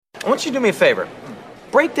I want you to do me a favor.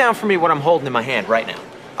 Break down for me what I'm holding in my hand right now.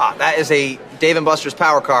 That is a Dave & Buster's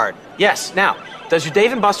Power Card. Yes. Now, does your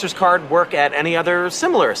Dave & Buster's card work at any other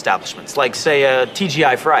similar establishments, like, say,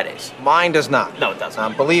 TGI Fridays? Mine does not. No, it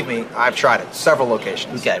doesn't. Believe me, I've tried it. Several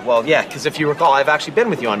locations. Okay, well, yeah, because if you recall, I've actually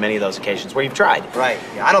been with you on many of those occasions where you've tried. Right.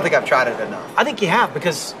 Yeah, I don't think I've tried it enough. I think you have,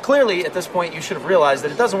 because clearly, at this point, you should have realized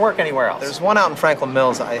that it doesn't work anywhere else. There's one out in Franklin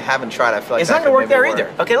Mills I haven't tried. I feel like it's not going to work there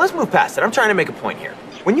either. Okay, let's move past it. I'm trying to make a point here.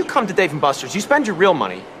 When you come to Dave & Buster's, you spend your real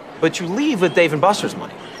money, but you leave with Dave & Buster's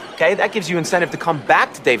money. Okay, that gives you incentive to come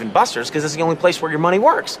back to Dave & Buster's because it's the only place where your money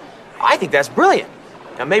works. I think that's brilliant.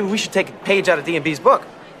 Now, maybe we should take a page out of D&B's book.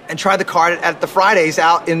 And try the card at the Fridays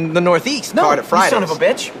out in the Northeast. No, card at Fridays. You son of a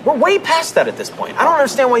bitch. We're way past that at this point. I don't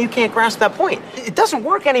understand why you can't grasp that point. It doesn't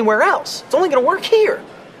work anywhere else. It's only going to work here.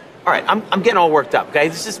 All right, I'm getting all worked up,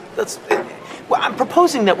 okay? I'm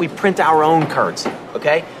proposing that we print our own currency,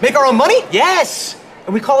 okay? Make our own money? Yes!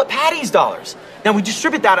 And we call it Patty's dollars. Now, we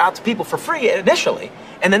distribute that out to people for free initially,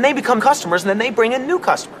 and then they become customers, and then they bring in new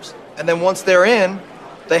customers. And then once they're in,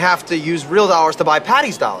 they have to use real dollars to buy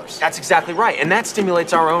Patty's dollars. That's exactly right, and that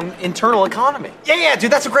stimulates our own internal economy. Yeah,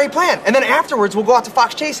 dude, that's a great plan. And then afterwards, we'll go out to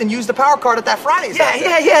Fox Chase and use the power card at that Fridays.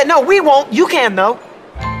 Yeah, no, we won't. You can, though.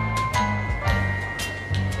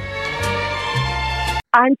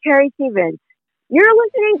 I'm Carrie Stevens. You're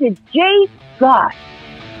listening to Jay Scott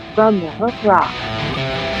from the Hook Rock.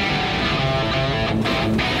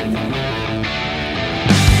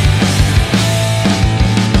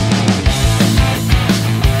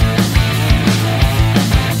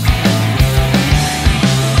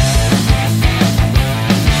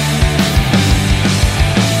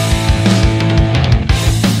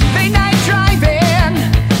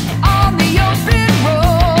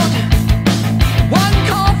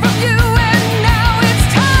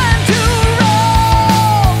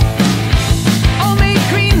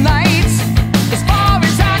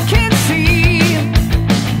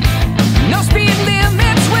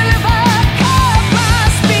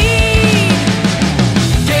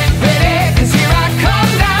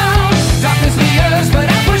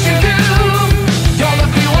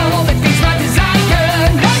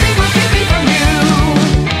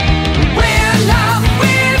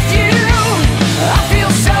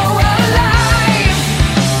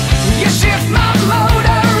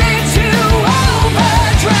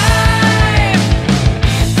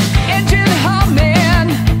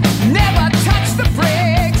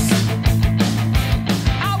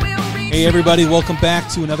 Hey everybody, welcome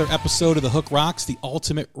back to another episode of the Hook Rocks, the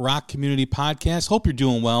ultimate rock community podcast. Hope you're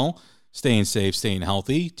doing well, staying safe, staying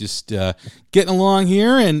healthy, just getting along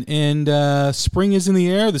here, and spring is in the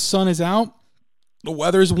air, the sun is out, the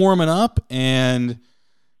weather's warming up, and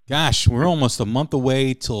gosh, we're almost a month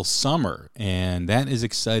away till summer, and that is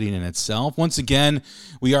exciting in itself. Once again,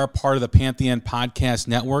 we are part of the Pantheon Podcast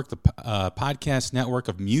Network, the podcast network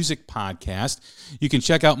of music podcasts. You can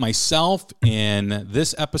check out myself in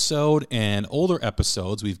this episode and older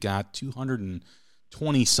episodes. We've got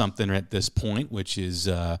 220-something at this point, which is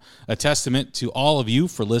a testament to all of you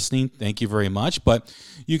for listening. Thank you very much. But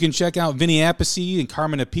you can check out Vinny Appice and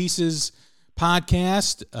Carmen Apice's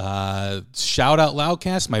podcast, Shout Out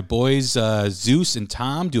Loudcast. My boys Zeus and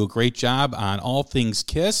Tom do a great job on all things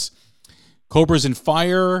Kiss. Cobras and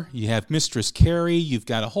Fire, you have Mistress Carrie, you've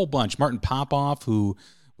got a whole bunch. Martin Popoff, who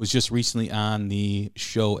was just recently on the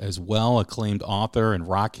show as well, acclaimed author and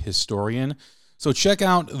rock historian. So check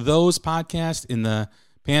out those podcasts in the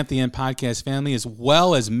Pantheon Podcast family, as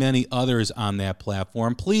well as many others on that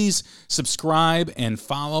platform. Please subscribe and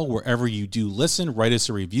follow wherever you do listen. Write us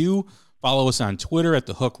a review. Follow us on Twitter at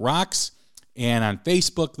The Hook Rocks and on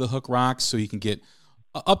Facebook, The Hook Rocks, so you can get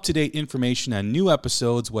up-to-date information on new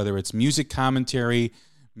episodes, whether it's music commentary,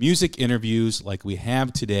 music interviews like we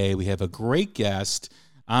have today. We have a great guest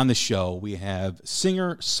on the show. We have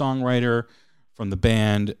singer-songwriter from the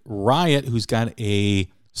band Riot, who's got a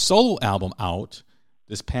solo album out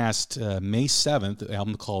this past May 7th, an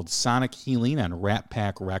album called Sonic Healing on Rat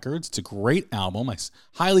Pack Records. It's a great album. I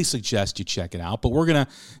highly suggest you check it out. But we're going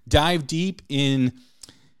to dive deep into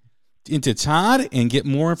Todd and get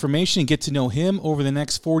more information and get to know him over the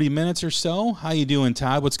next 40 minutes or so. How you doing,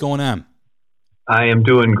 Todd? What's going on? I am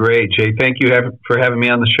doing great, Jay. Thank you for having me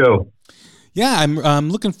on the show. Yeah, I'm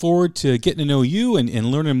looking forward to getting to know you and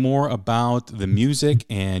learning more about the music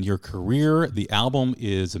and your career. The album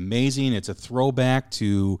is amazing. It's a throwback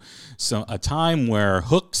to a time where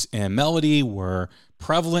hooks and melody were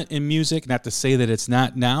prevalent in music. Not to say that it's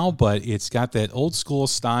not now, but it's got that old school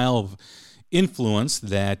style of influence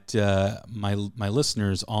that my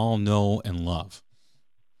listeners all know and love.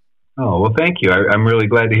 Oh, well, thank you. I'm really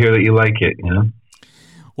glad to hear that you like it, you know.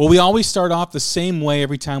 Well, we always start off the same way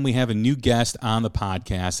every time we have a new guest on the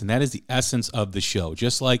podcast, and that is the essence of the show.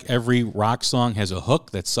 Just like every rock song has a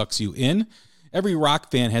hook that sucks you in, every rock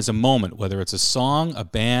fan has a moment, whether it's a song, a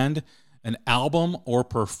band, an album, or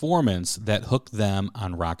performance that hooked them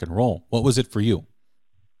on rock and roll. What was it for you?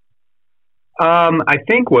 I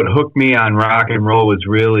think what hooked me on rock and roll was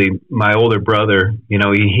really my older brother. You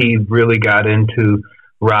know, he really got into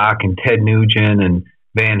rock and Ted Nugent and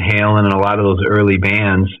Van Halen and a lot of those early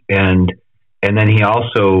bands. And then he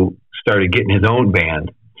also started getting his own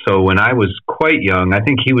band. So when I was quite young, I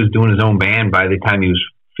think he was doing his own band by the time he was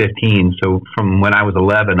 15. So from when I was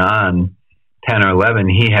 11 on, 10 or 11,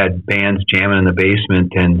 he had bands jamming in the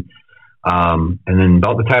basement. And then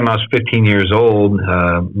about the time I was 15 years old,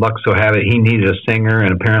 luck so have it, he needed a singer,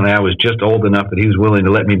 and apparently I was just old enough that he was willing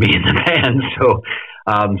to let me be in the band. So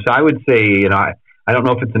I would say, you know, I don't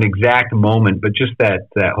know if it's an exact moment, but just that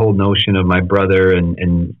whole notion of my brother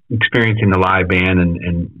and experiencing the live band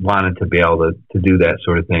and wanting to be able to do that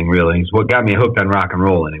sort of thing really is what got me hooked on rock and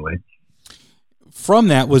roll anyway. From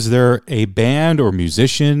that, was there a band or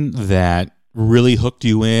musician that really hooked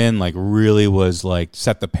you in, like really was like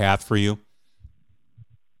set the path for you?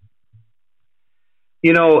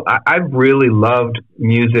 You know, I've really loved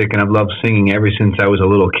music and I've loved singing ever since I was a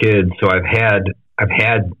little kid. So I've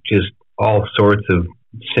had just all sorts of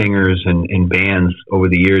singers and bands over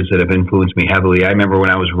the years that have influenced me heavily. I remember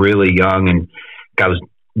when I was really young and I was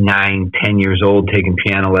 9, 10 years old taking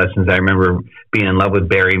piano lessons. I remember being in love with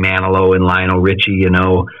Barry Manilow and Lionel Richie, you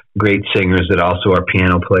know, great singers that also are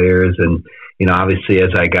piano players. And, you know, obviously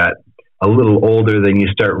as I got a little older, then you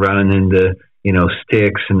start running into, you know,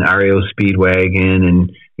 Styx and REO Speedwagon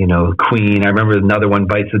and, you know, Queen. I remember another one,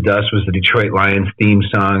 Bites the Dust, was the Detroit Lions theme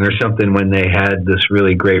song or something when they had this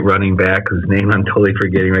really great running back whose name I'm totally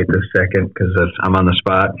forgetting right this second because I'm on the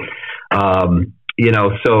spot. You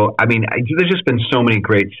know, so, I mean, there's just been so many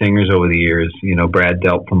great singers over the years, you know, Brad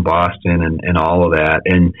Delp from Boston and all of that.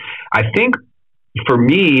 And I think for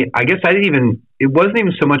me, I guess it wasn't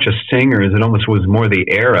even so much a singer as it almost was more the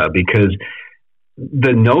era, because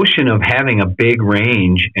the notion of having a big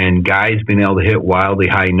range and guys being able to hit wildly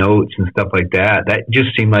high notes and stuff like that, that just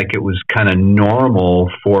seemed like it was kind of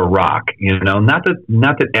normal for rock, you know, not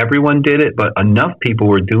that everyone did it, but enough people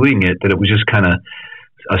were doing it that it was just kind of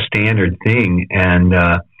a standard thing. And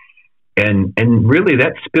really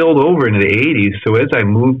that spilled over into the 80s. So as I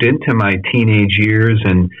moved into my teenage years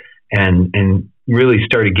and really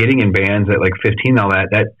started getting in bands at like 15, all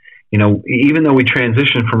that, you know, even though we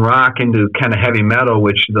transitioned from rock into kind of heavy metal,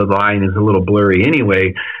 which the line is a little blurry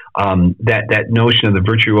anyway, that notion of the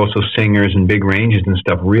virtuoso singers and big ranges and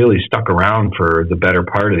stuff really stuck around for the better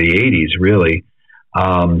part of the 80s, really.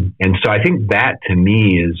 And so I think that to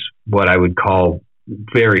me is what I would call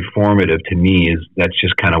very formative to me. Is that's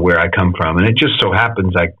just kind of where I come from. And it just so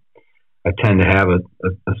happens I tend to have a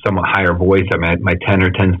somewhat higher voice. I mean, my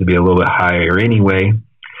tenor tends to be a little bit higher anyway.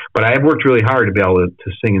 But I have worked really hard to be able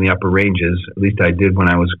to sing in the upper ranges. At least I did when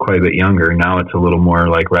I was quite a bit younger. Now it's a little more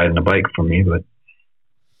like riding a bike for me. But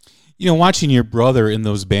you know, watching your brother in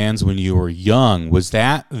those bands when you were young, was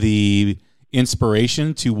that the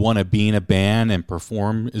inspiration to want to be in a band and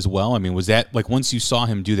perform as well? I mean, was that like once you saw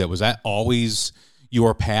him do that, was that always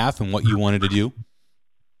your path and what you wanted to do?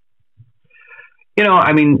 You know,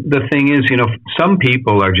 I mean, the thing is, you know, some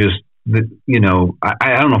people are just, you know,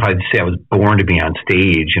 I don't know if I'd say I was born to be on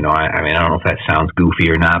stage. You know, I mean, I don't know if that sounds goofy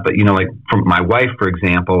or not, but, you know, like from my wife, for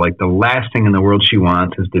example, like the last thing in the world she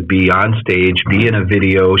wants is to be on stage, be in a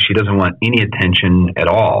video. She doesn't want any attention at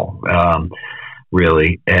all,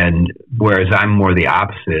 really. And whereas I'm more the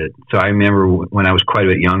opposite. So I remember when I was quite a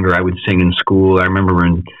bit younger, I would sing in school. I remember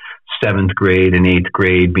in 7th grade and 8th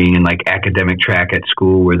grade being in like academic track at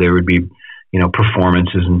school where there would be, you know,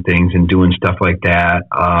 performances and things and doing stuff like that.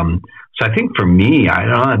 So I think for me, I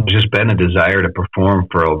don't know, it's just been a desire to perform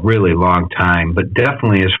for a really long time, but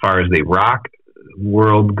definitely as far as the rock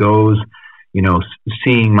world goes, you know,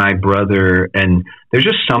 seeing my brother, and there's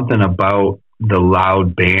just something about the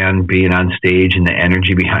loud band being on stage and the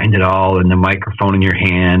energy behind it all and the microphone in your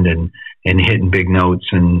hand and hitting big notes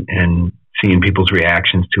and seeing people's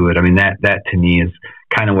reactions to it. I mean, that to me is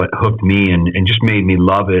kind of what hooked me and just made me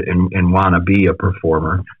love it and want to be a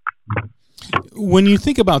performer. When you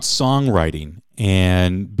think about songwriting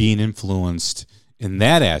and being influenced in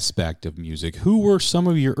that aspect of music, who were some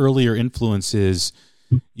of your earlier influences,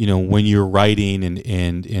 you know, when you're writing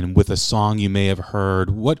and with a song you may have heard?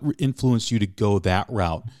 What influenced you to go that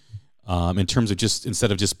route in terms of just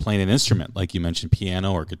instead of just playing an instrument, like you mentioned,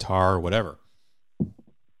 piano or guitar or whatever?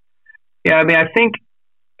 Yeah, I mean, I think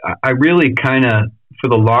I really kind of for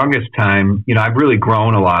the longest time, I've really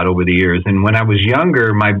grown a lot over the years. And when I was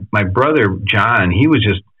younger, my brother John, he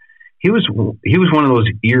was one of those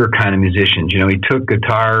ear kind of musicians. He took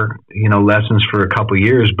guitar, lessons for a couple of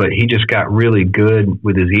years, but he just got really good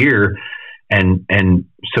with his ear. And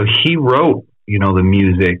so he wrote, the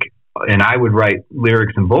music, and I would write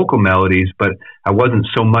lyrics and vocal melodies, but I wasn't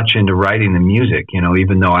so much into writing the music,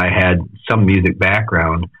 even though I had some music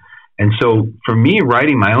background. And so for me,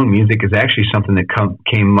 writing my own music is actually something that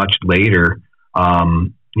came much later,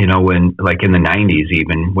 when like in the 90s,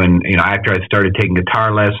 even when, after I started taking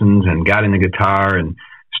guitar lessons and got into guitar and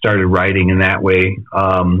started writing in that way.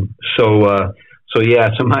 I'm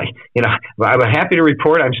happy to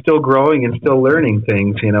report I'm still growing and still learning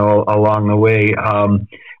things, along the way.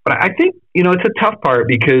 But I think, it's a tough part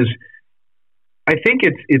because I think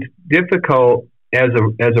it's difficult as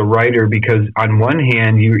a writer, because on one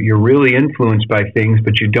hand, you're really influenced by things,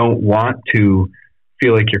 but you don't want to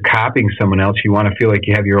feel like you're copying someone else. You want to feel like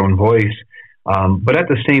you have your own voice. But at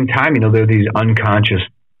the same time, there are these unconscious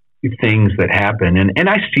things that happen. And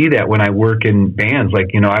I see that when I work in bands, like,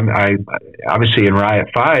 I obviously in Riot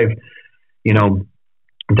 5,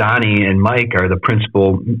 Donnie and Mike are the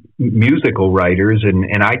principal musical writers,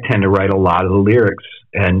 and I tend to write a lot of the lyrics,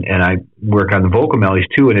 and I work on the vocal melodies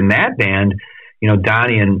too. And in that band,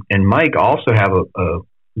 Donnie and Mike also have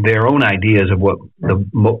their own ideas of what the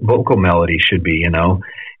vocal melody should be,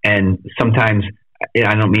 and sometimes,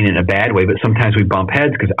 I don't mean it in a bad way, but sometimes we bump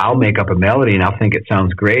heads because I'll make up a melody and I'll think it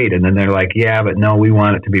sounds great. And then they're like, yeah, but no, we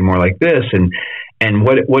want it to be more like this. And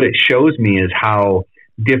what it shows me is how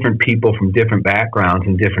different people from different backgrounds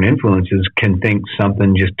and different influences can think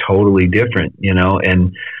something just totally different,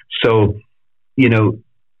 And so,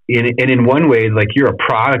 in one way, like, you're a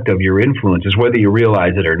product of your influences, whether you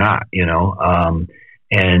realize it or not,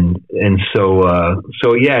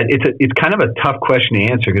 So yeah, it's kind of a tough question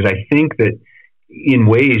to answer, because I think that in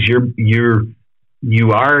ways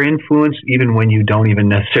you are influenced even when you don't even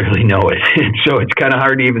necessarily know it. So it's kind of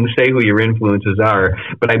hard to even say who your influences are,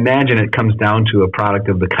 but I imagine it comes down to a product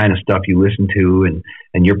of the kind of stuff you listen to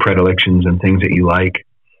and your predilections and things that you like.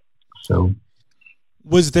 So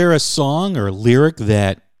was there a song or lyric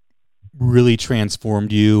that really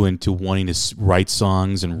transformed you into wanting to write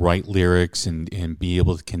songs and write lyrics and be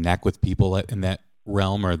able to connect with people in that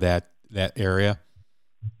realm or that area?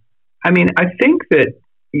 I mean, I think that,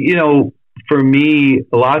 for me,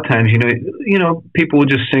 a lot of times, people will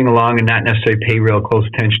just sing along and not necessarily pay real close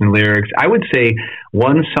attention to lyrics. I would say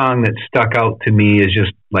one song that stuck out to me is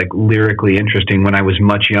just like lyrically interesting when I was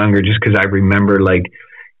much younger, just because I remember like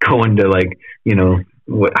going to like,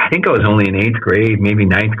 I think I was only in 8th grade, maybe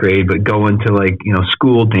 9th grade, but going to like,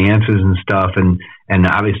 school dances and stuff. And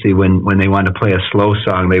obviously when they wanted to play a slow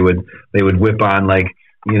song, they would whip on like,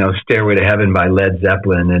 Stairway to Heaven by Led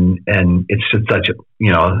Zeppelin. And it's just such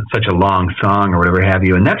a long song or whatever have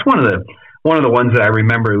you. And that's one of the ones that I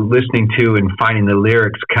remember listening to and finding the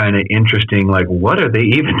lyrics kind of interesting. Like, what are they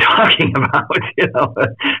even talking about?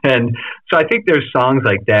 And so I think there's songs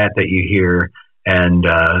like that you hear and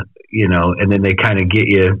then they kind of get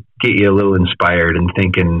you a little inspired and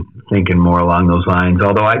thinking more along those lines.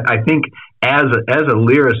 Although I think as a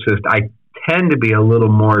lyricist, I tend to be a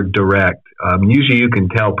little more direct. Usually you can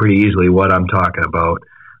tell pretty easily what I'm talking about.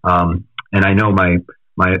 And I know I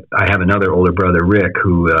have another older brother, Rick,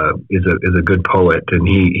 who is a good poet, and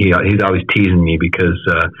he's always teasing me because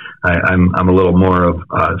I'm a little more of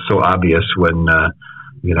so obvious when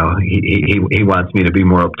he wants me to be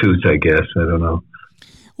more obtuse, I guess. I don't know.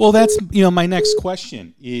 Well, that's my next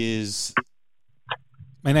question is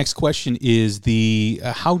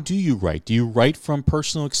how do you write? Do you write from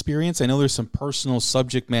personal experience? I know there's some personal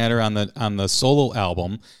subject matter on the solo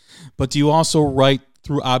album, but do you also write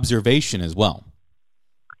through observation as well?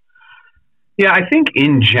 Yeah, I think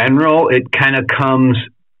in general it kind of comes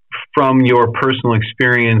from your personal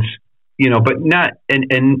experience, but not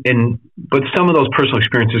but some of those personal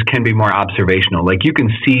experiences can be more observational. Like you can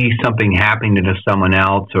see something happening to someone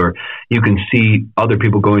else, or you can see other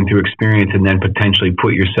people going through experience and then potentially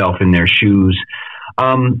put yourself in their shoes.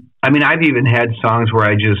 I mean, I've even had songs where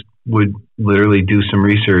I just would literally do some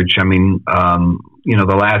research. I mean,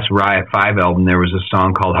 the last Riot 5 album, there was a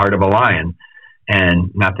song called Heart of a Lion,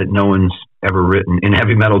 and not that no one's ever written in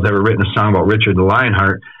heavy metal's ever written a song about Richard the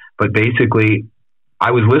Lionheart, but basically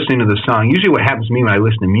I was listening to the song. Usually what happens to me when I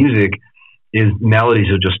listen to music is melodies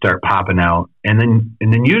will just start popping out. And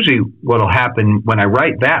then usually what'll happen when I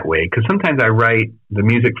write that way, because sometimes I write the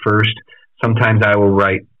music first, sometimes I will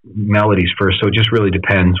write melodies first. So it just really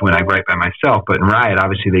depends when I write by myself. But in Riot,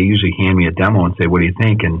 obviously they usually hand me a demo and say, what do you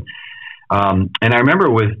think? And I remember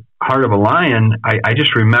with Heart of a Lion, I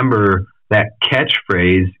just remember that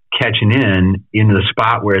catchphrase catching into the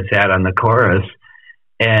spot where it's at on the chorus.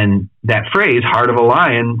 And that phrase, Heart of a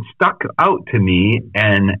Lion, stuck out to me.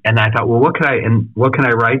 And I thought, well, what can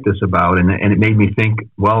I write this about? And it made me think,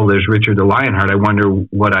 well, there's Richard the Lionheart. I wonder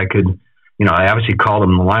what I could, I obviously called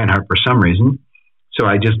him the Lionheart for some reason. So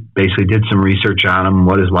I just basically did some research on him,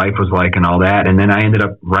 what his life was like and all that. And then I ended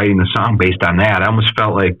up writing the song based on that. I almost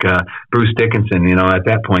felt like Bruce Dickinson, at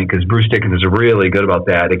that point, because Bruce Dickinson is really good about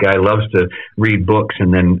that. The guy loves to read books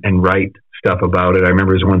and write stuff about it. I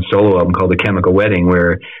remember his one solo album called The Chemical Wedding,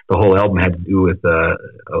 where the whole album had to do with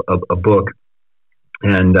a book.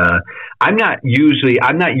 And I'm not usually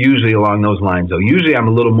along those lines, though. Usually I'm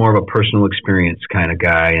a little more of a personal experience kind of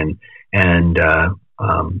guy,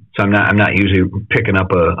 so I'm not usually picking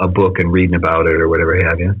up a book and reading about it or whatever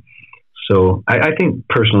have you. So I think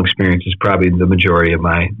personal experience is probably the majority of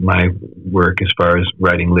my work as far as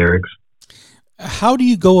writing lyrics. How do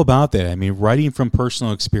you go about that? I mean, writing from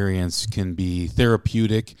personal experience can be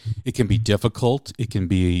therapeutic. It can be difficult. It can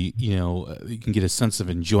be, you can get a sense of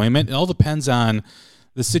enjoyment. It all depends on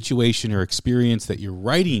the situation or experience that you're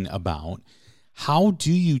writing about. How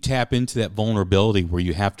do you tap into that vulnerability where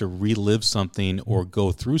you have to relive something or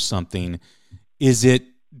go through something? Is it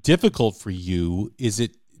difficult for you? Is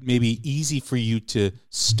it maybe easy for you to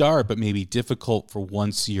start, but maybe difficult for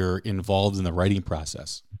once you're involved in the writing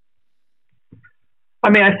process? I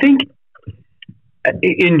mean, I think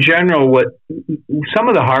in general, what some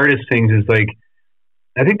of the hardest things is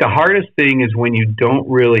I think the hardest thing is when you don't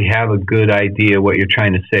really have a good idea what you're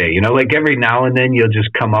trying to say. Like every now and then you'll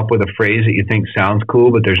just come up with a phrase that you think sounds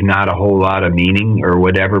cool, but there's not a whole lot of meaning or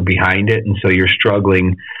whatever behind it. And so you're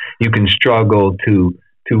struggling. You can struggle to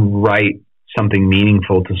write something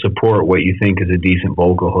meaningful to support what you think is a decent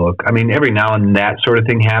vocal hook. I mean, every now and then that sort of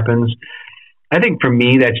thing happens. I think for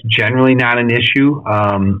me, that's generally not an issue.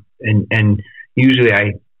 And usually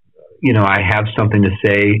I have something to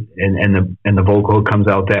say and the vocal comes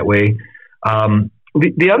out that way.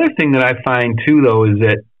 The other thing that I find too, though, is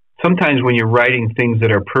that sometimes when you're writing things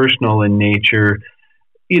that are personal in nature,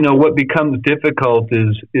 what becomes difficult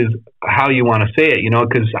is how you want to say it,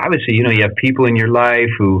 because obviously, you have people in your life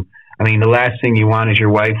who, the last thing you want is your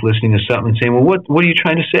wife listening to something and saying, well, what are you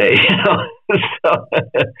trying to say?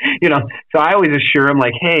 So I always assure them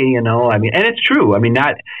hey, and it's true.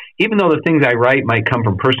 Not, even though the things I write might come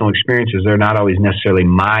from personal experiences, they're not always necessarily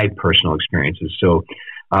my personal experiences. So,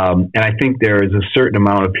 and I think there is a certain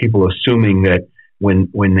amount of people assuming that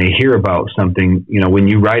when they hear about something, when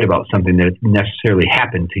you write about something that necessarily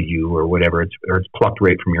happened to you or whatever, it's plucked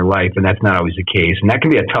right from your life. And that's not always the case. And that can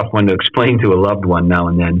be a tough one to explain to a loved one now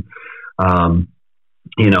and then.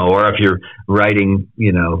 Or if you're writing,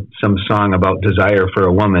 some song about desire for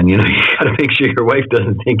a woman, you got to make sure your wife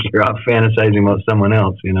doesn't think you're out fantasizing about someone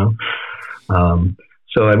else,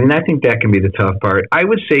 So, I think that can be the tough part. I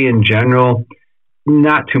would say in general,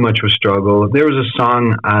 not too much of a struggle. There was a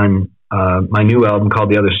song on my new album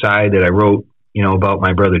called The Other Side that I wrote, about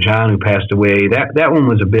my brother John who passed away. That one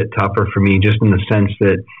was a bit tougher for me, just in the sense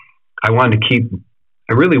that I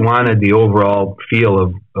really wanted the overall feel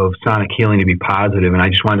of Sonic Healing to be positive, and I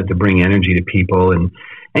just wanted to bring energy to people and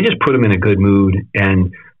just put them in a good mood.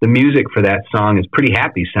 And the music for that song is pretty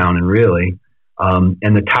happy sounding, really.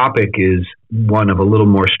 And the topic is one of a little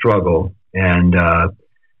more struggle. And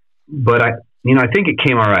but I think it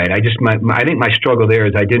came all right. I think my struggle there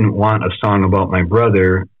is I didn't want a song about my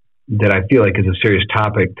brother that I feel like is a serious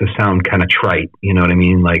topic to sound kind of trite. You know what I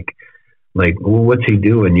mean? Like, well, what's he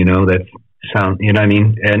doing? That's sound,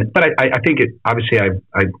 but I think it, obviously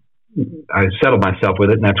I settled myself with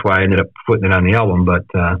it, and that's why I ended up putting it on the album. But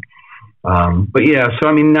yeah,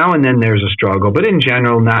 so now and then there's a struggle, but in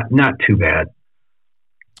general, not too bad.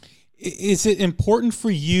 Is it important for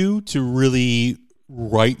you to really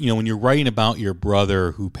write, when you're writing about your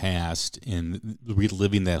brother who passed and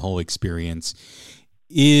reliving that whole experience,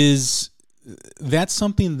 is that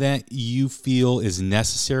something that you feel is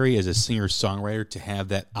necessary as a singer-songwriter to have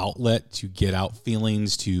that outlet, to get out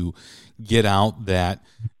feelings, to get out that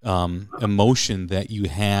emotion that you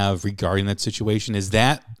have regarding that situation? Is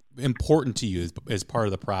that important to you as part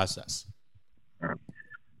of the process?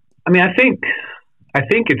 I think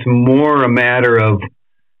it's more a matter of,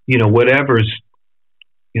 whatever's,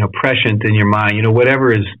 prescient in your mind,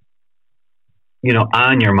 whatever is,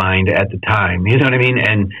 on your mind at the time, you know what I mean?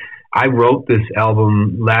 And I wrote this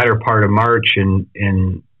album latter part of March and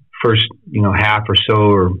first, half or so,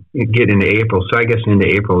 or get into April. So I guess into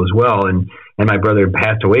April as well. And my brother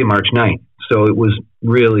passed away March 9th. So it was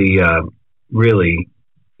really, really,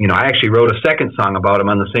 I actually wrote a second song about him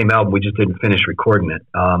on the same album. We just didn't finish recording it.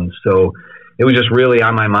 So it was just really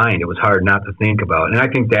on my mind. It was hard not to think about. And I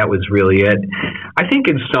think that was really it. I think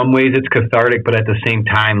in some ways it's cathartic, but at the same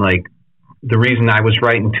time, like, the reason I was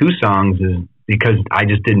writing 2 songs is because I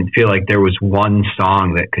just didn't feel like there was one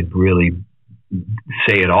song that could really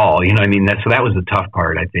say it all. You know what I mean? So that was the tough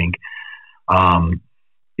part, I think.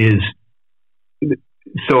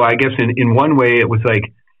 So I guess in one way it was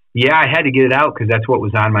like, yeah, I had to get it out because that's what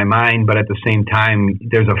was on my mind. But at the same time,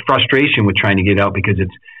 there's a frustration with trying to get it out because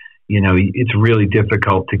it's really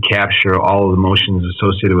difficult to capture all of the emotions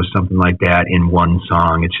associated with something like that in one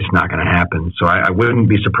song. It's just not going to happen. So I wouldn't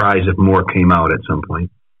be surprised if more came out at some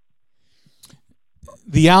point.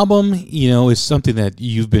 The album, is something that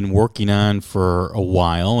you've been working on for a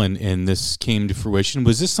while, and this came to fruition.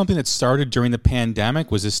 Was this something that started during the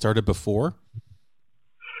pandemic? Was this started before?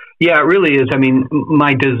 Yeah, it really is. I mean,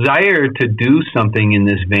 my desire to do something in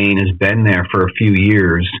this vein has been there for a few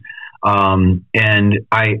years. And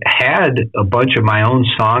I had a bunch of my own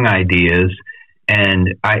song ideas,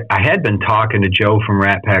 and I had been talking to Joe from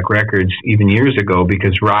Rat Pack Records even years ago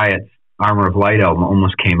because Riot's Armor of Light album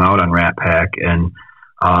almost came out on Rat Pack.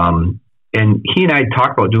 And he and I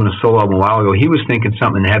talked about doing a solo album a while ago. He was thinking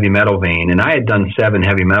something in the heavy metal vein, and I had done 7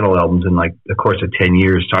 heavy metal albums in like the course of 10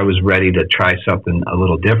 years. So I was ready to try something a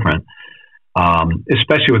little different.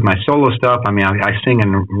 Especially with my solo stuff. I mean, I sing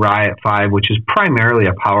in Riot 5, which is primarily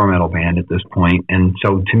a power metal band at this point. And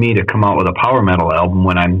so to me, to come out with a power metal album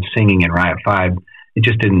when I'm singing in Riot 5, it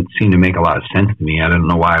just didn't seem to make a lot of sense to me. I don't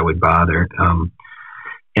know why I would bother.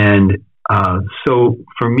 So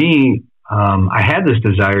for me, I had this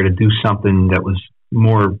desire to do something that was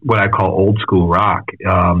more what I call old school rock.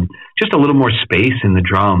 Just a little more space in the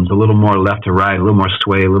drums, a little more left to right, a little more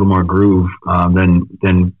sway, a little more groove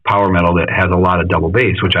than power metal that has a lot of double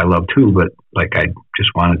bass, which I love too, but like I just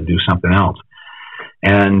wanted to do something else.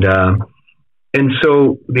 And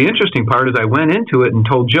so the interesting part is I went into it and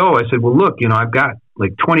told Joe, I said, well, look, I've got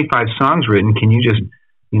like 25 songs written. Can you just,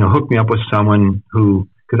 hook me up with someone who,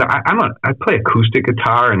 because I play acoustic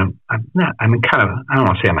guitar, and I don't want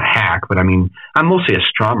to say I'm a hack, but I mean, I'm mostly a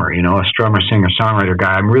strummer, a strummer, singer, songwriter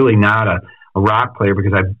guy. I'm really not a rock player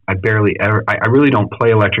because I barely ever, I really don't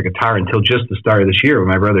play electric guitar until just the start of this year. When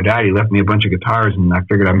my brother died, he left me a bunch of guitars, and I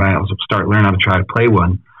figured I might as well start learning how to try to play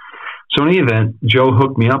one. So in any event, Joe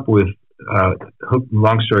hooked me up with,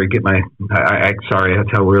 long story, sorry, I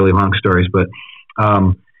tell really long stories, but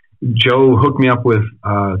Joe hooked me up with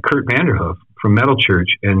Kurt Vanderhoof from Metal Church,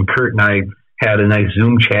 and Kurt and I had a nice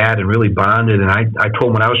Zoom chat and really bonded, and I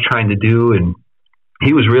told him what I was trying to do, and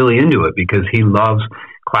he was really into it because he loves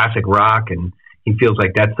classic rock, and he feels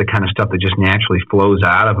like that's the kind of stuff that just naturally flows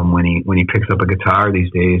out of him when he picks up a guitar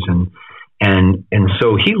these days, and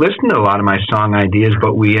so he listened to a lot of my song ideas,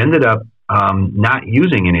 but we ended up not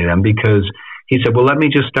using any of them because he said, well, let me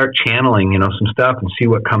just start channeling some stuff and see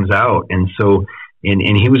what comes out. And so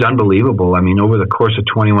And he was unbelievable. I mean, over the course of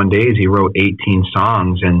 21 days, he wrote 18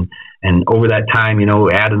 songs. And over that time,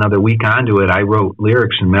 add another week onto it, I wrote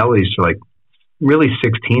lyrics and melodies to like really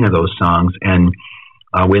 16 of those songs. And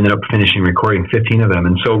we ended up finishing recording 15 of them.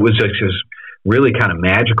 And so it was like this really kind of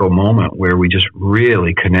magical moment where we just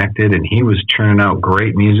really connected, and he was churning out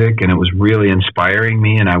great music, and it was really inspiring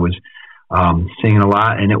me. And I was singing a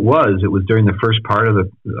lot. And it was during the first part of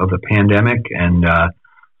the pandemic. And,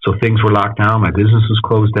 so things were locked down. My business was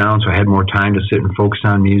closed down, so I had more time to sit and focus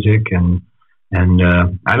on music. And I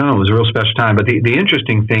don't know, it was a real special time. But the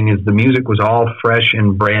interesting thing is the music was all fresh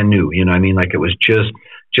and brand new. You know what I mean? Like it was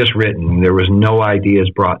just written. There was no ideas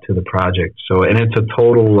brought to the project. So, and it's a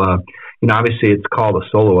total, obviously it's called a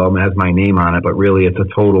solo album. It has my name on it, but really it's a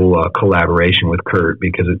total collaboration with Kurt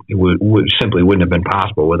because it simply wouldn't have been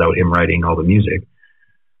possible without him writing all the music.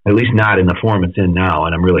 At least not in the form it's in now.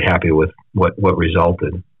 And I'm really happy with what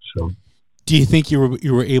resulted. So, do you think you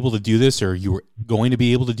were able to do this, or you were going to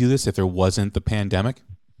be able to do this if there wasn't the pandemic?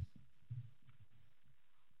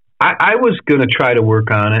 I was going to try to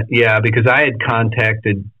work on it, yeah, because I had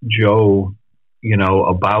contacted Joe,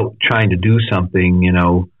 about trying to do something,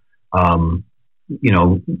 toward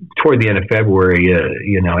the end of February,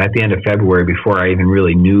 at the end of February, before I even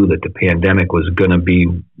really knew that the pandemic was going to be,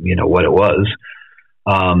 what it was.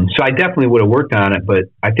 So I definitely would have worked on it, but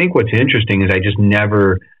I think what's interesting is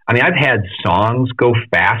I've had songs go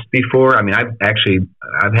fast before. I mean,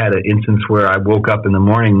 I've had an instance where I woke up in the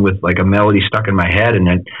morning with like a melody stuck in my head,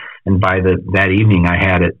 and by that evening I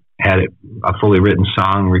had it a fully written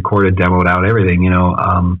song, recorded, demoed out, everything,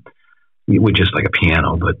 with just like a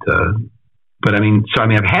piano. But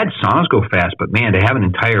I've had songs go fast, but man, to have an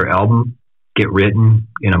entire album get written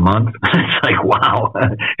in a month. It's like, wow,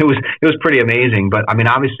 it was pretty amazing. But I mean,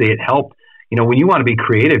 obviously it helped. You know, when you want to be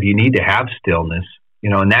creative, you need to have stillness, you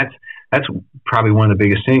know, and that's probably one of the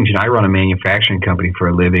biggest things. You know, I run a manufacturing company for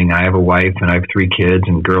a living. I have a wife and I have 3 kids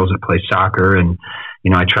and girls that play soccer, and,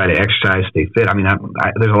 you know, I try to exercise, stay fit. I mean,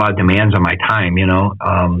 there's a lot of demands on my time, you know,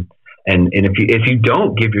 and if you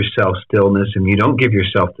don't give yourself stillness and you don't give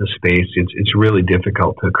yourself the space, it's really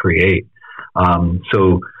difficult to create.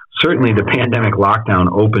 So certainly the pandemic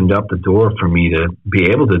lockdown opened up the door for me to be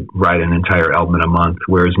able to write an entire album in a month,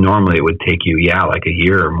 whereas normally it would take you, like a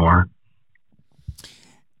year or more.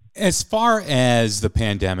 As far as the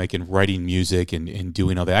pandemic and writing music and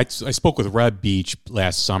doing all that, I spoke with Reb Beach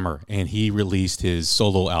last summer, and he released his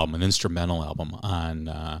solo album, an instrumental album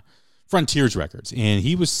on Frontiers Records. And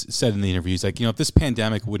he said in the interview, he's like, you know, if this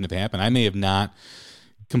pandemic wouldn't have happened, I may have not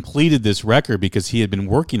completed this record, because he had been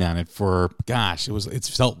working on it for, it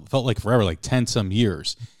felt like forever, like 10 some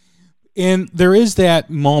years. And there is that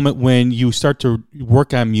moment when you start to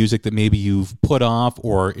work on music that maybe you've put off,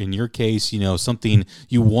 or in your case, you know, something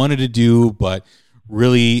you wanted to do but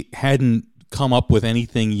really hadn't come up with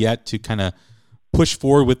anything yet to kind of push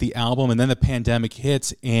forward with the album. And then the pandemic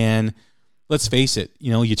hits, and let's face it,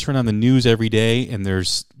 you know, you turn on the news every day and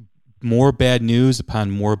there's more bad news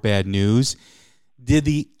upon more bad news. Did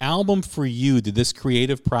the album for you, did this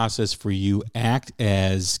creative process for you act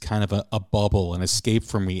as kind of a bubble, an escape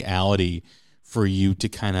from reality for you to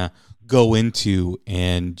kind of go into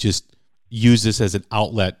and just use this as an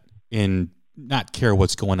outlet and not care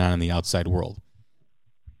what's going on in the outside world?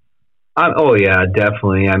 Oh, yeah,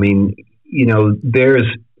 definitely. I mean, you know,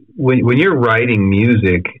 when you're writing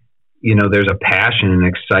music, you know, there's a passion and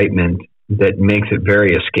excitement that makes it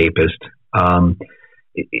very escapist.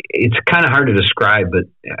 It's kind of hard to describe, but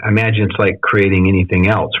I imagine it's like creating anything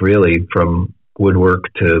else, really, from woodwork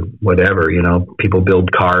to whatever. You know, people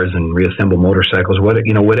build cars and reassemble motorcycles,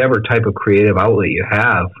 whatever type of creative outlet you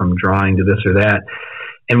have, from drawing to this or that.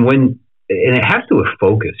 And it has to do with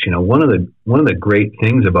focus. You know, one of the great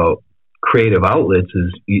things about creative outlets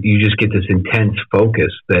is you just get this intense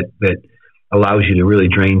focus that allows you to really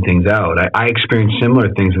drain things out. I experience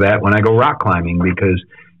similar things to that when I go rock climbing, because,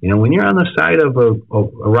 you know, when you're on the side of a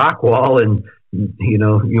rock wall and, you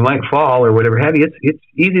know, you might fall or whatever have you, it's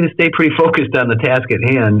easy to stay pretty focused on the task at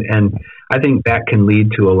hand. And I think that can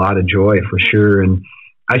lead to a lot of joy for sure. And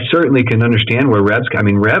I certainly can understand where Reb,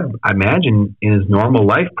 I imagine in his normal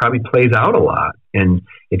life probably plays out a lot. And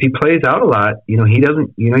if he plays out a lot, you know, he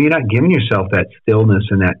doesn't, you know, you're not giving yourself that stillness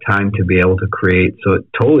and that time to be able to create. So it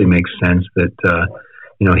totally makes sense that,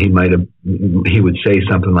 you know, he would say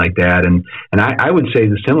something like that. And I would say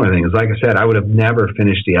the similar thing is, like I said, I would have never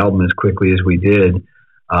finished the album as quickly as we did,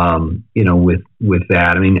 you know, with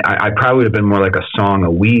that. I mean, I probably would have been more like a song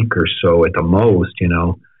a week or so at the most, you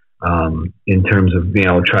know, in terms of being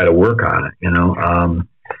able to try to work on it, you know?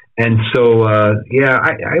 And so,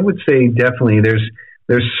 I would say definitely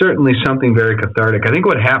there's certainly something very cathartic. I think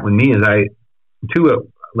what happened with me is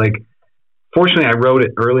fortunately, I wrote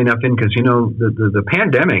it early enough in, because, you know, the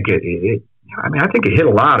pandemic, I think it hit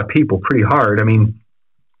a lot of people pretty hard. I mean,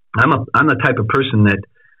 I'm the type of person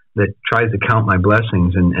that tries to count my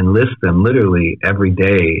blessings and list them literally every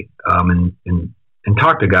day, and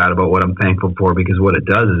talk to God about what I'm thankful for, because what it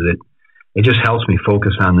does is it just helps me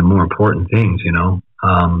focus on the more important things, you know.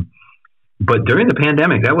 But during the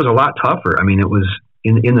pandemic, that was a lot tougher. I mean, it was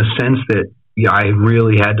in the sense that, yeah, I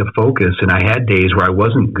really had to focus, and I had days where I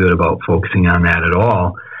wasn't good about focusing on that at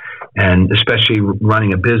all. And especially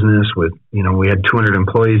running a business with, you know, we had 200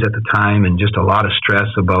 employees at the time, and just a lot of stress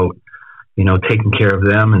about, you know, taking care of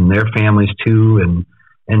them and their families too.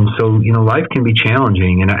 And so, you know, life can be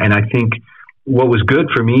challenging. And I think what was good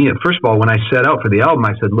for me, first of all, when I set out for the album,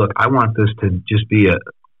 I said, look, I want this to just be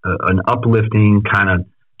an uplifting kind of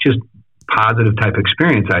just positive type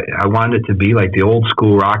experience. I wanted it to be like the old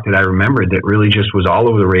school rock that I remembered, that really just was all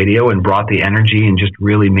over the radio and brought the energy and just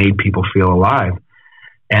really made people feel alive.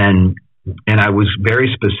 And I was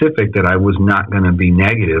very specific that I was not going to be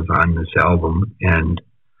negative on this album. And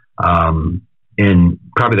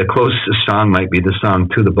probably the closest song might be the song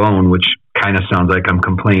To the Bone, which kind of sounds like I'm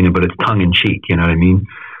complaining, but it's tongue in cheek, you know what I mean?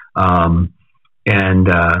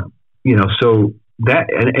 You know, so that,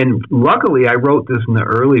 and luckily I wrote this in the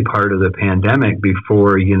early part of the pandemic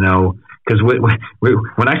before, you know, because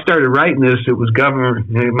when I started writing this, it was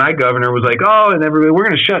my governor was like, oh, and we're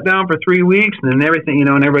going to shut down for 3 weeks, and then everything, you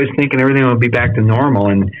know, and everybody's thinking everything will be back to normal.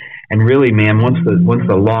 And really, man, once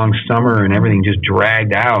the long summer and everything just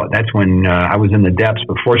dragged out, that's when I was in the depths.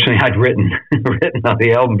 But fortunately, I'd written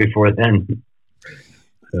the album before then.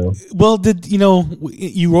 So, well,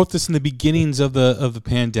 you wrote this in the beginnings of the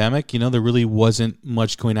pandemic. There really wasn't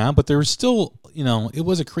much going on, but there was still, it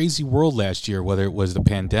was a crazy world last year. Whether it was the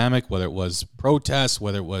pandemic, whether it was protests,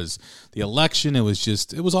 whether it was the election, it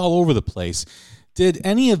was all over the place. Did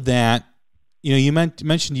any of that? You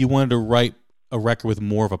mentioned you wanted to write a record with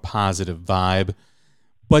more of a positive vibe,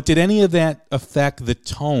 but did any of that affect the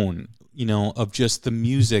tone, of just the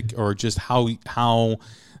music, or just how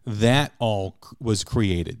that all was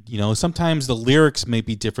created? Sometimes the lyrics may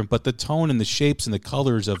be different, but the tone and the shapes and the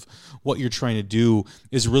colors of what you're trying to do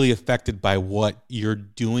is really affected by what you're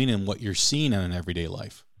doing and what you're seeing in an everyday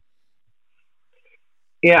life.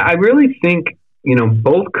 Yeah, I really think,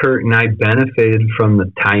 both Kurt and I benefited from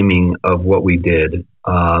the timing of what we did,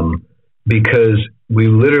 because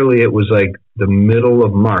it was like the middle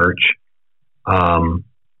of March,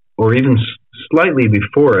 or even slightly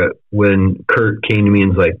before it, when Kurt came to me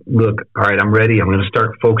and was like, look, all right, I'm ready. I'm going to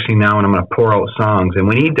start focusing now, and I'm going to pour out songs. And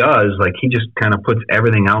when he does, he just kind of puts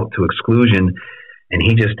everything out to exclusion. And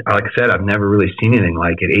he just, like I said, I've never really seen anything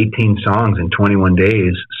like it, 18 songs in 21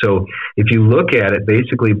 days. So if you look at it,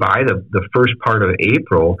 basically by the first part of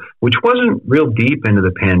April, which wasn't real deep into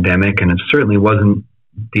the pandemic, and it certainly wasn't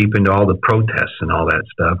deep into all the protests and all that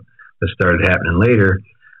stuff that started happening later,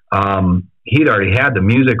 he'd already had the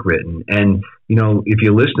music written. And, if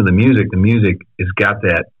you listen to the music has got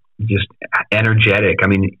that just energetic. I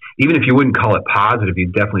mean, even if you wouldn't call it positive,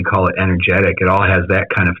 you'd definitely call it energetic. It all has that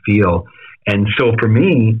kind of feel. And so for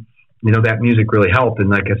me, that music really helped. And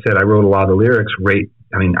like I said, I wrote a lot of the lyrics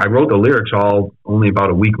I wrote the lyrics all only about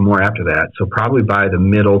a week more after that. So probably by the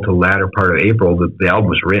middle to latter part of April, the album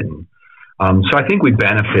was written. So I think we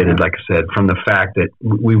benefited, like I said, from the fact that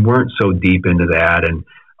we weren't so deep into that. And,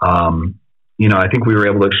 I think we were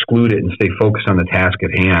able to exclude it and stay focused on the task at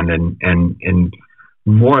hand. And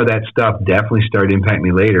more of that stuff definitely started impacting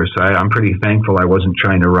me later. So I'm pretty thankful I wasn't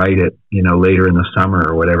trying to write it, later in the summer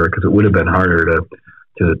or whatever, because it would have been harder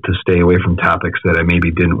to stay away from topics that I maybe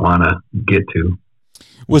didn't want to get to.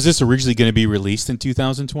 Was this originally going to be released in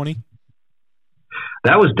 2020?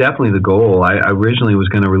 That was definitely the goal. I originally was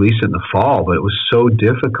going to release it in the fall, but it was so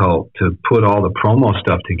difficult to put all the promo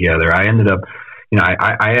stuff together. I ended up,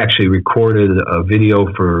 I actually recorded a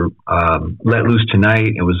video for Let Loose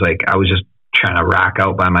Tonight. It was like I was just trying to rock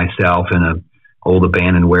out by myself in an old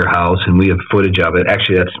abandoned warehouse, and we have footage of it.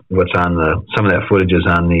 Actually, that's what's on some of that footage is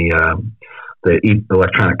on the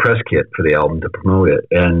electronic press kit for the album to promote it.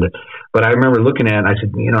 But I remember looking at it, and I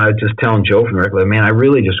said, I was just telling Joe from the record, man, I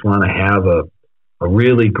really just want to have a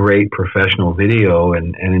really great professional video.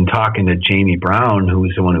 And in talking to Jamie Brown, who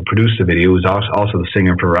was the one who produced the video, who was also the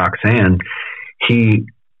singer for Roxanne, he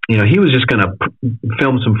was just going to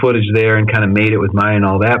film some footage there and kind of made it with mine and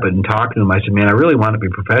all that. But in talking to him, I said, man, I really want to be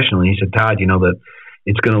professional. And he said, Todd, that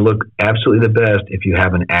it's going to look absolutely the best if you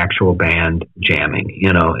have an actual band jamming,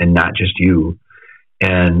 and not just you.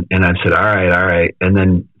 And I said, all right. And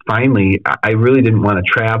then finally, I really didn't want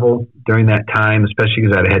to travel during that time, especially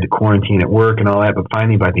because I had to quarantine at work and all that. But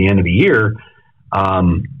finally, by the end of the year,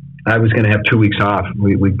 I was going to have 2 weeks off.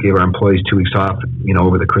 We gave our employees 2 weeks off,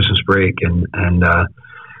 over the Christmas break. And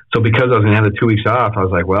so because I was going to have the 2 weeks off, I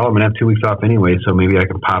was like, well, I'm going to have 2 weeks off anyway, so maybe I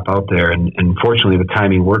can pop out there. And fortunately, the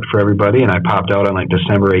timing worked for everybody, and I popped out on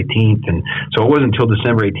December 18th. And so it wasn't until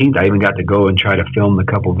December 18th I even got to go and try to film a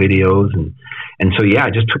couple videos. And so, yeah,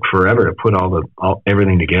 it just took forever to put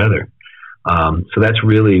everything together. So that's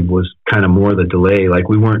really was kind of more the delay. Like,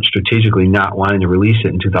 we weren't strategically not wanting to release it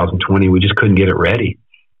in 2020. We just couldn't get it ready.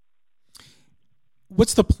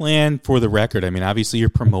 What's the plan for the record? I mean, obviously you're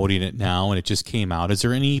promoting it now and it just came out. Is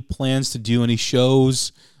there any plans to do any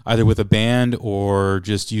shows either with a band or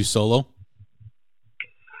just you solo?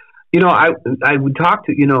 I would talk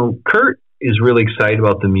to, Kurt is really excited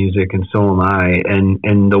about the music, and so am I.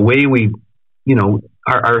 And the way we,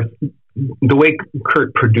 the way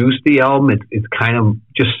Kurt produced the album, it's kind of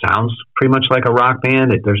just sounds pretty much like a rock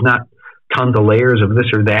band. There's not tons of layers of this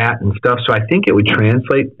or that and stuff. So I think it would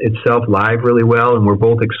translate itself live really well. And we're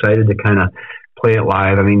both excited to kind of play it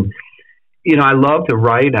live. I mean, I love to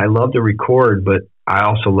write, I love to record, but I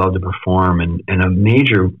also love to perform. And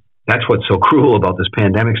that's what's so cruel about this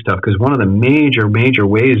pandemic stuff. Because one of the major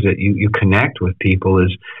ways that you connect with people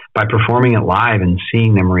is by performing it live and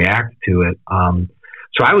seeing them react to it.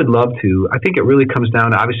 So I would love to. I think it really comes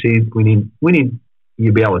down to, obviously we need you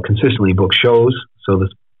to be able to consistently book shows. So this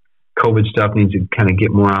COVID stuff needs to kind of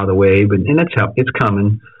get more out of the way, and it's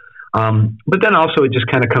coming. But then also it just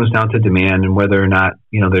kind of comes down to demand and whether or not,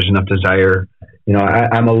 there's enough desire. I'm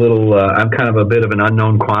kind of a bit of an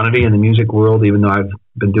unknown quantity in the music world, even though I've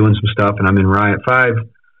been doing some stuff and I'm in Riot 5.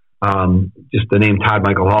 just the name Todd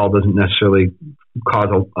Michael Hall doesn't necessarily cause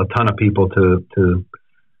a ton of people to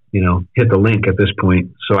hit the link at this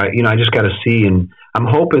point. So I just got to see, and I'm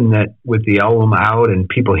hoping that with the album out and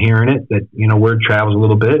people hearing it, that, word travels a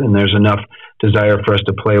little bit and there's enough desire for us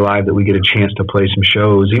to play live that we get a chance to play some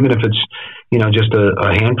shows, even if it's, just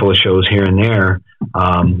a handful of shows here and there.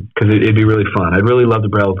 Cause it'd be really fun. I'd really love to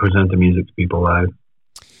be able to present the music to people live.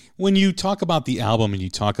 When you talk about the album and you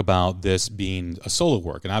talk about this being a solo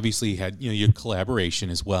work, and obviously you had, your collaboration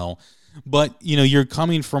as well, but, you're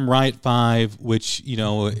coming from Riot 5, which,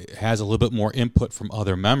 has a little bit more input from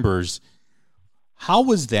other members. How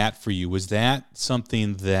was that for you? Was that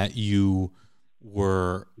something that you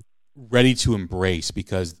were ready to embrace?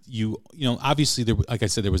 Because obviously, like I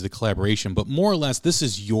said, there was the collaboration, but more or less, this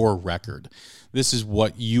is your record. This is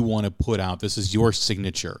what you want to put out. This is your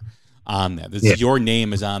signature on that. This is your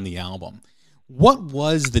name is on the album. What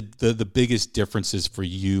was the biggest differences for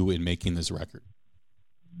you in making this record?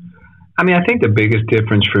 I mean, I think the biggest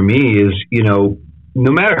difference for me is,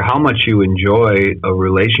 no matter how much you enjoy a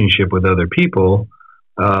relationship with other people,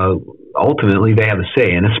 ultimately they have a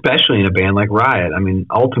say, and especially in a band like Riot. I mean,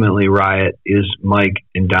 ultimately Riot is Mike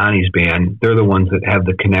and Donnie's band. They're the ones that have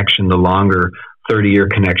the connection, the longer 30-year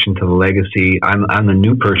connection to the legacy. I'm the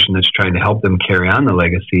new person that's trying to help them carry on the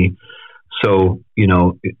legacy. So,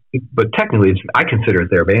 but technically I consider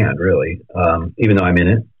it their band, really, even though I'm in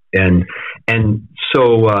it. And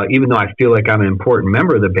so even though I feel like I'm an important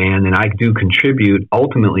member of the band and I do contribute,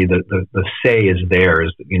 ultimately the say is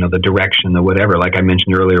theirs, the direction, the whatever, like I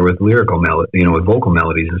mentioned earlier with lyrical melody, with vocal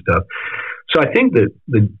melodies and stuff. So I think that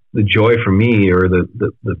the joy for me, or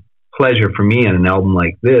the pleasure for me on an album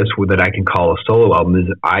like this, that I can call a solo album, is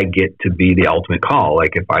that I get to be the ultimate call.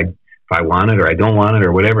 Like if I want it or I don't want it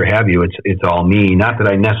or whatever have you, it's all me. Not that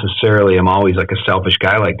I necessarily am always like a selfish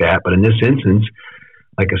guy like that, but in this instance,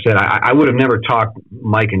 like I said, I would have never talked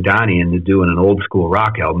Mike and Donnie into doing an old school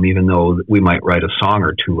rock album, even though we might write a song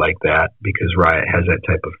or two like that, because Riot has that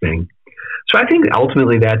type of thing. So I think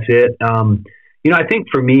ultimately that's it. I think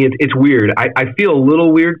for me, it's weird. I feel a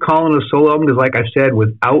little weird calling it a solo album because, like I said,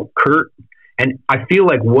 without Kurt, and I feel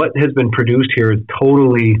like what has been produced here is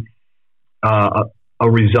totally a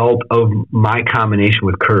result of my combination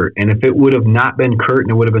with Kurt. And if it would have not been Kurt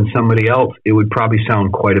and it would have been somebody else, it would probably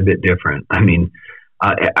sound quite a bit different.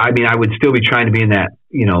 I would still be trying to be in that,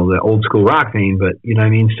 the old school rock vein, but you know what I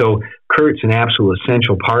mean? So Kurt's an absolute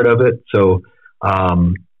essential part of it. So,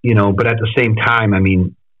 but at the same time,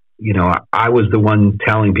 I was the one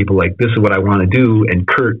telling people like, this is what I want to do. And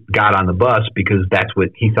Kurt got on the bus because that's what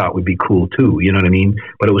he thought would be cool too. You know what I mean?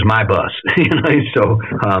 But it was my bus, So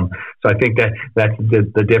I think that's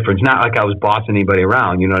the difference. Not like I was bossing anybody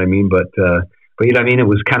around, you know what I mean? But you know what I mean? It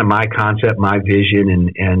was kind of my concept, my vision,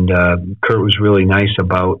 and Kurt was really nice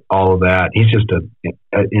about all of that. He's just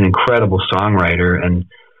an incredible songwriter, and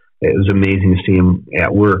it was amazing to see him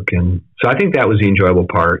at work. And so I think that was the enjoyable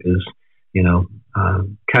part, is,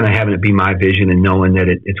 kind of having it be my vision and knowing that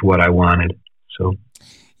it's what I wanted. So,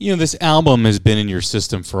 this album has been in your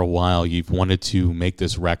system for a while. You've wanted to make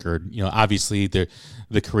this record. Obviously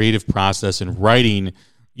the creative process and writing,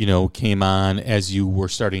 came on as you were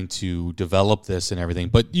starting to develop this and everything.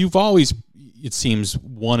 But you've always, it seems,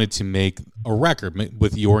 wanted to make a record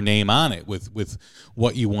with your name on it, with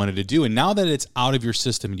what you wanted to do. And now that it's out of your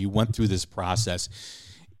system and you went through this process,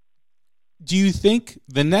 do you think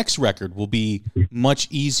the next record will be much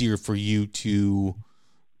easier for you to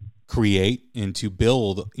create and to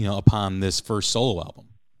build, upon this first solo album?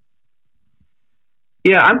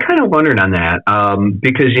 Yeah, I'm kind of wondering on that,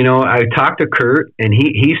 because, I talked to Kurt and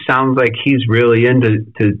he sounds like he's really into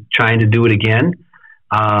trying to do it again.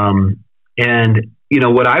 And,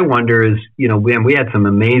 what I wonder is, we had some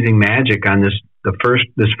amazing magic on this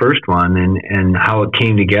first one, and how it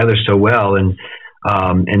came together so well and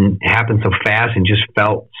happened so fast and just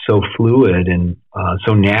felt so fluid and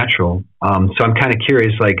so natural. So I'm kind of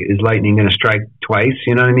curious, like, is lightning going to strike twice?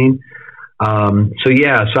 You know what I mean?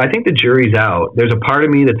 So I think the jury's out. There's a part of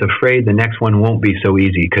me that's afraid the next one won't be so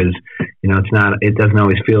easy because, it doesn't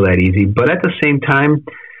always feel that easy. But at the same time,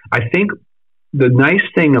 I think the nice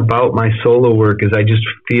thing about my solo work is I just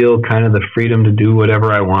feel kind of the freedom to do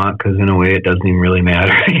whatever I want, because in a way it doesn't even really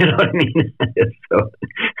matter. You know what I mean? So,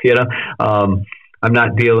 I'm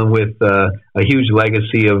not dealing with a huge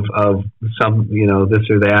legacy of some, this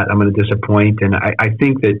or that. I'm going to disappoint. And I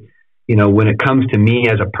think that, when it comes to me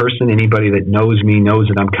as a person, anybody that knows me knows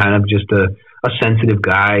that I'm kind of just a sensitive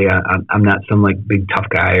guy. I'm not some like big tough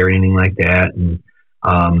guy or anything like that. And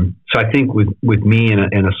so I think with me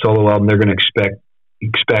in a solo album, they're going to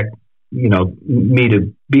expect me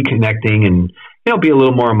to be connecting be a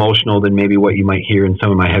little more emotional than maybe what you might hear in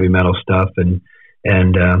some of my heavy metal stuff. And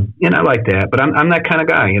I like that, but I'm that kind of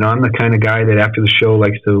guy. I'm the kind of guy that after the show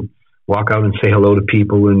likes to walk out and say hello to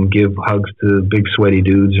people and give hugs to big sweaty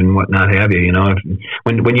dudes and whatnot have you.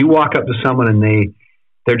 When you walk up to someone and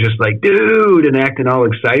they're just like, dude, and acting all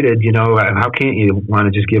excited, how can't you want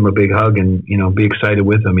to just give them a big hug and, be excited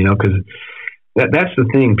with them, because that's the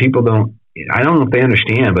thing. People I don't know if they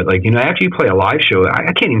understand, but after you play a live show,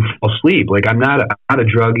 I can't even fall asleep. I'm not a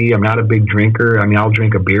druggie. I'm not a big drinker. I'll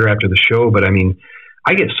drink a beer after the show, but I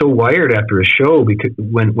get so wired after a show because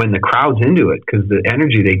when the crowd's into it, because the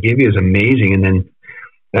energy they give you is amazing. And then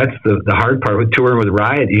that's the hard part with touring with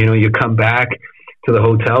Riot. You come back to the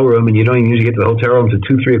hotel room and you don't even usually get to the hotel room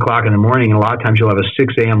until 2-3 o'clock in the morning. And a lot of times you'll have a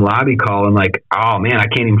 6 a.m. lobby call and oh man, I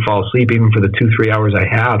can't even fall asleep even for the 2-3 hours I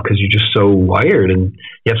have, because you're just so wired and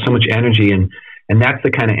you have so much energy. And that's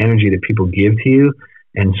the kind of energy that people give to you.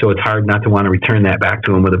 And so it's hard not to want to return that back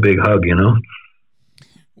to them with a big hug,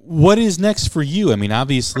 What is next for you?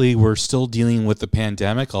 Obviously, we're still dealing with the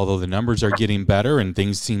pandemic, although the numbers are getting better and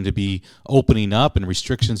things seem to be opening up and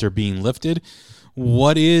restrictions are being lifted.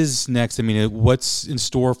 What is next? What's in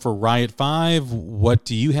store for Riot 5? What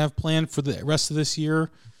do you have planned for the rest of this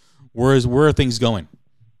year? Where are things going?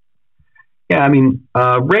 Yeah,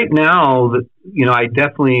 right now,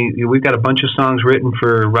 we've got a bunch of songs written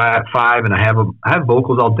for Riot 5, and I have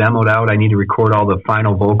vocals all demoed out. I need to record all the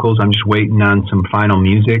final vocals. I'm just waiting on some final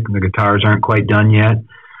music. The guitars aren't quite done yet.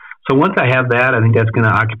 So once I have that, I think that's going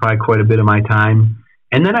to occupy quite a bit of my time.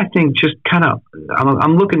 And then I think just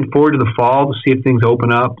I'm looking forward to the fall to see if things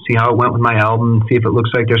open up, see how it went with my album, see if it looks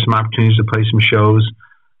like there's some opportunities to play some shows.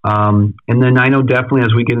 And then I know definitely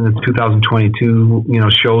as we get into 2022,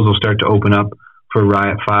 shows will start to open up for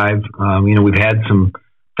Riot 5. We've had some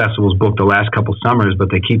festivals booked the last couple summers,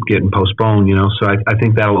 but they keep getting postponed, so I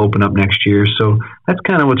think that'll open up next year. So that's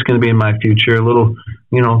kind of what's going to be in my future. A little,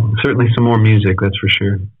 certainly some more music, that's for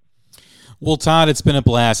sure. Well, Todd, it's been a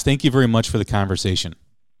blast. Thank you very much for the conversation.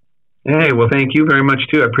 Hey, well, thank you very much,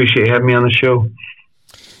 too. I appreciate having me on the show.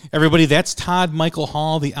 Everybody, that's Todd Michael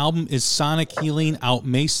Hall. The album is Sonic Healing, out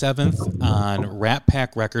May 7th on Rat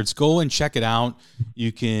Pack Records. Go and check it out.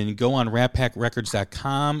 You can go on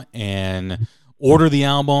ratpackrecords.com and order the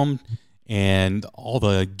album and all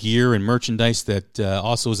the gear and merchandise that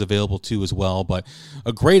also is available too as well. But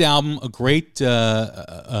a great album, a great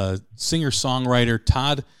singer-songwriter,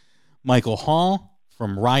 Todd Michael Hall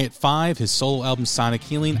from Riot 5, his solo album Sonic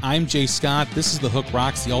Healing. I'm Jay Scott. This is The Hook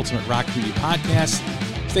Rocks, the Ultimate Rock Community Podcast.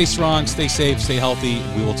 Stay strong, stay safe, stay healthy.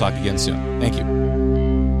 We will talk again soon. Thank you.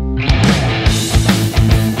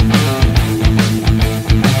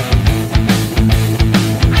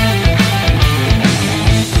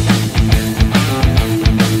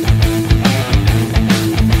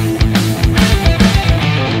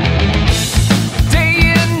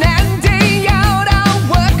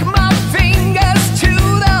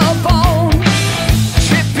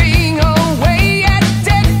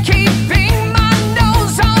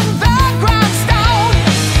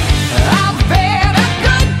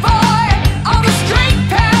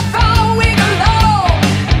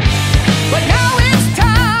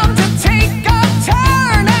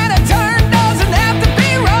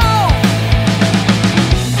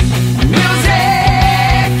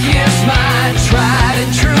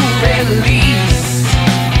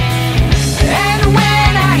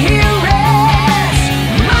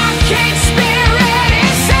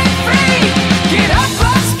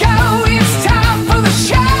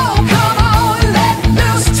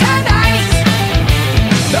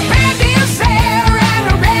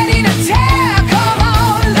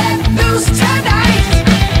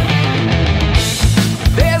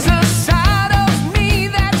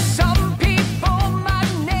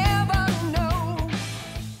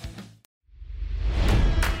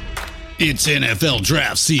 It's NFL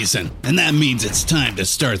draft season, and that means it's time to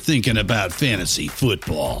start thinking about fantasy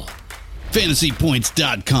football.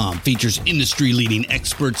 FantasyPoints.com features industry-leading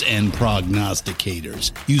experts and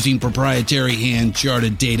prognosticators using proprietary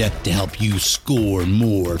hand-charted data to help you score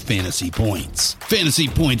more fantasy points.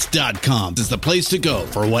 FantasyPoints.com is the place to go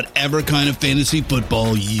for whatever kind of fantasy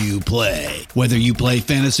football you play. Whether you play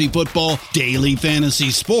fantasy football, daily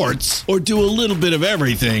fantasy sports, or do a little bit of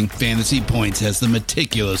everything, Fantasy Points has the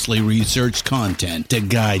meticulously researched content to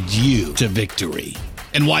guide you to victory.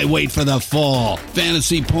 And why wait for the fall?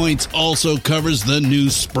 Fantasy Points also covers the new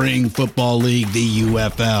spring football league, the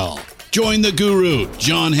UFL. Join the guru,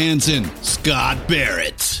 John Hansen, Scott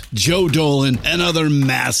Barrett, Joe Dolan, and other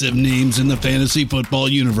massive names in the fantasy football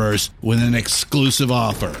universe with an exclusive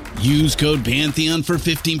offer. Use code Pantheon for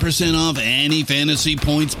 15% off any Fantasy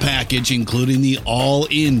Points package, including the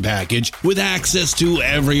all-in package, with access to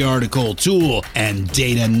every article, tool, and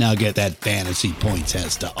data nugget that Fantasy Points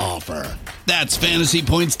has to offer. That's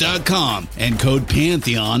fantasypoints.com and code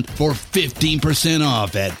Pantheon for 15%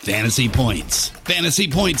 off at Fantasy Points.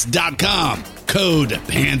 Fantasypoints.com, code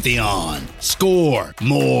Pantheon. Score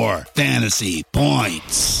more fantasy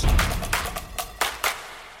points.